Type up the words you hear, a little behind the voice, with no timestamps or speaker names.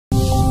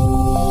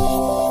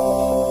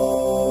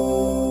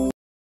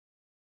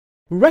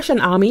Russian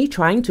army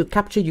trying to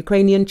capture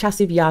Ukrainian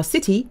Chasiv Yar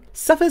city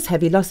suffers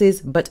heavy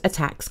losses, but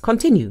attacks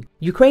continue.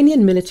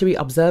 Ukrainian military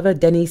observer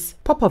Denys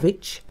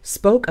Popovych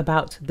spoke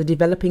about the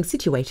developing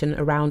situation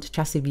around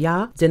Chasiv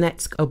Yar,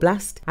 Donetsk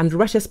Oblast, and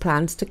Russia's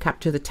plans to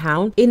capture the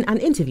town in an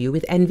interview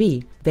with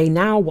NV. They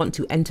now want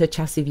to enter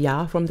Chasiv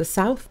Yar from the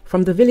south,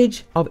 from the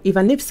village of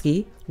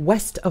Ivanivske,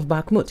 west of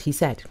Bakhmut, he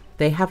said.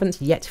 They haven't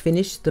yet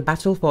finished the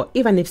battle for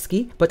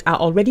Ivanivske, but are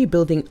already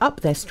building up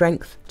their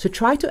strength to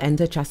try to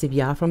enter Chasiv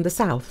Yar from the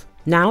south.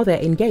 Now they're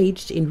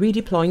engaged in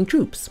redeploying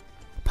troops.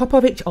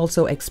 Popovych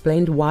also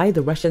explained why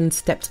the Russians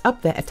stepped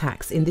up their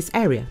attacks in this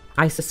area.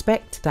 I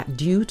suspect that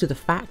due to the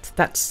fact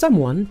that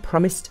someone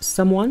promised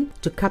someone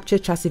to capture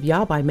Chasiv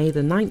Yar by May the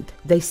 9th,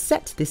 they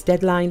set this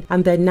deadline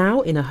and they're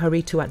now in a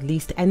hurry to at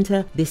least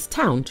enter this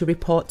town to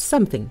report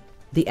something,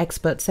 the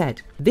expert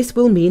said. This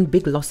will mean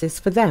big losses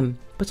for them,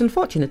 but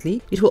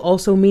unfortunately it will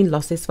also mean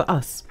losses for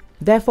us.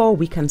 Therefore,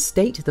 we can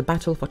state the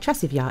battle for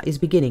Chasiv Yar is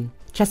beginning.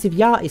 Chasiv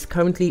Yar is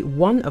currently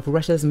one of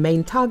Russia's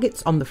main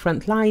targets on the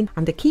front line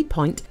and a key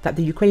point that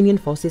the Ukrainian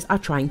forces are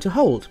trying to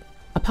hold.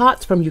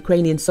 Apart from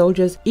Ukrainian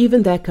soldiers,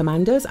 even their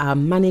commanders are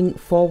manning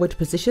forward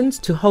positions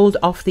to hold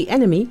off the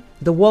enemy,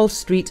 the Wall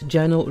Street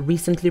Journal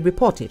recently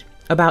reported.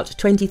 About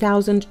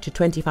 20,000 to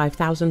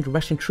 25,000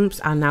 Russian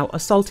troops are now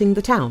assaulting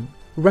the town.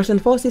 Russian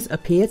forces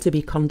appear to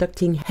be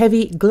conducting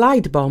heavy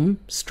glide bomb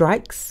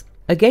strikes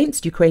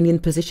against Ukrainian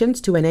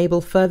positions to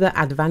enable further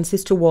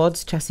advances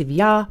towards Chasiv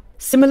Yar,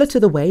 similar to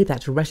the way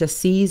that Russia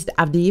seized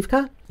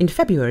Avdiivka. In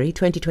February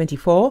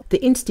 2024,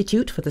 the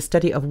Institute for the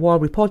Study of War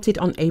reported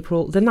on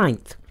April the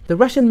 9th. The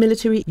Russian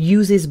military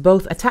uses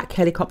both attack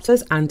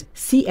helicopters and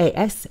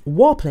CAS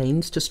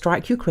warplanes to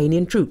strike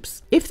Ukrainian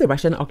troops. If the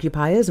Russian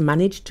occupiers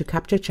manage to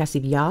capture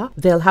Chasiv Yar,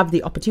 they'll have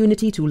the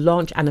opportunity to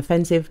launch an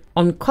offensive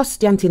on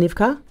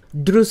Kostiantynivka,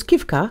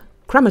 Druzhkivka,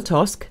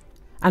 Kramatorsk,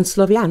 and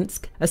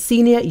Slovyansk, a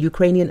senior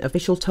Ukrainian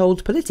official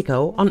told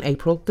Politico on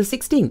April the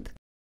 16th.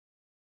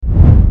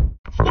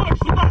 Скотч,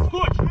 сюда,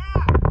 скотч!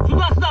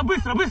 Сюда, сюда,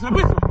 быстро, быстро,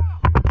 быстро!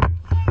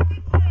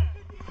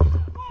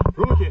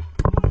 Руки!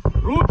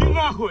 Руки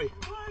нахуй!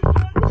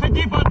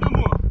 Выходи по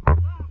одному!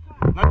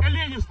 На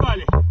колени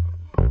встали!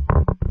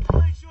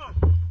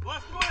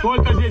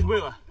 Сколько здесь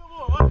было?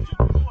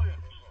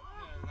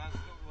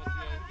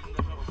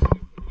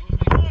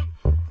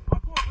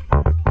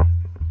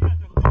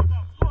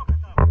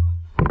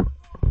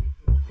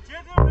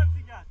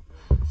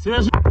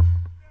 Свяжи!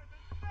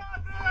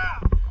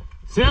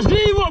 Свяжи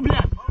его,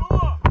 блядь!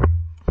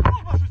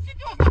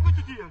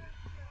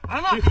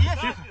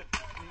 Тихо.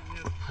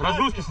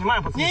 Разгрузки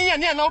снимаем, пацаны.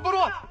 Не,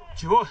 наоборот.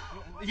 Чего?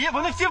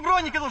 Вони всі в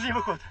броніки должны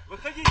виходити.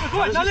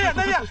 Виходь, наверх.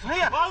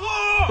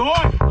 Стой!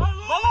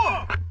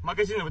 Балу!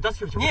 Магазины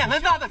вытаскивайте. Не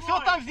надо, все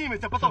там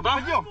снимется потом.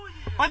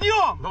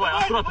 Подъем! Давай,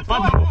 аккуратно, по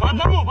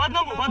одному.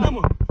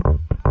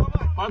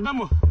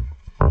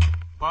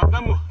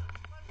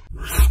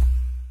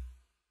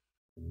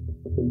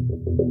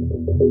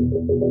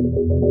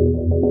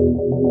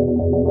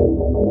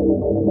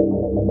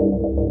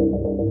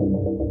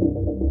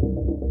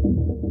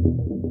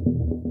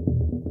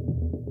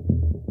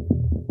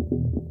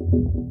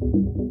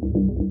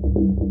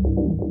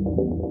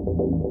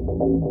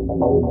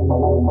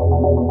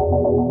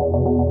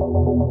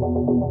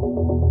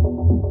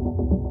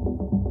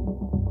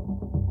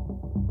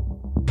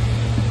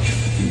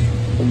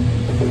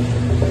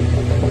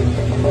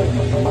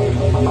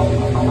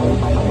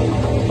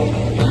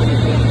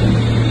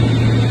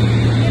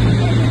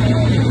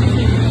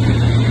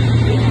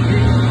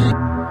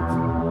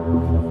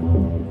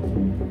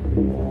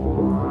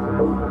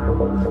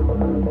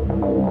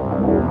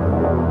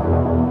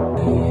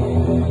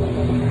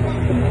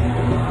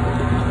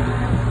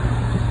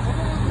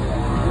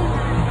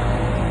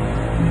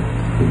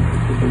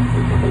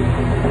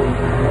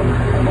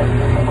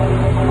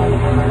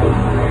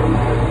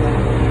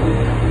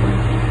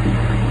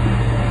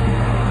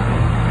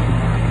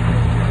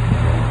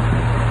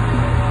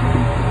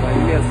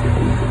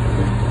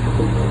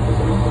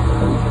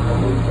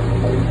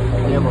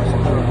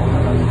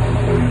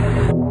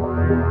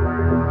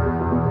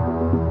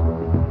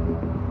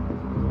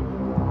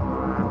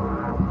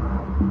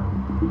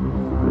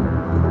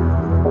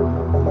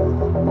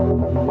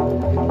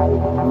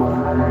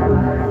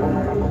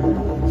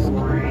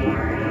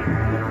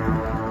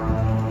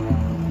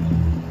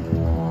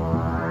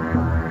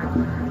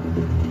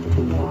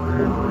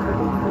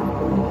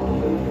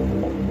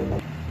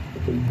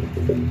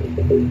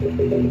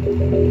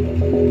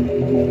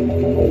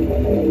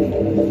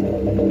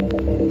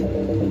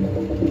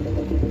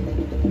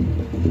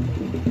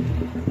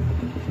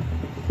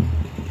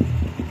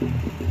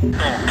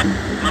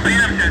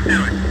 Например, все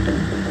сделать.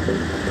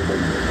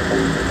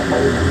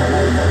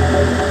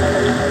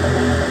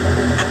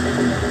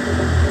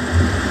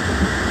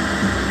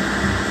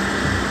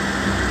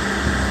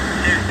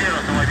 Все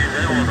автомобиль,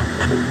 да, вот он.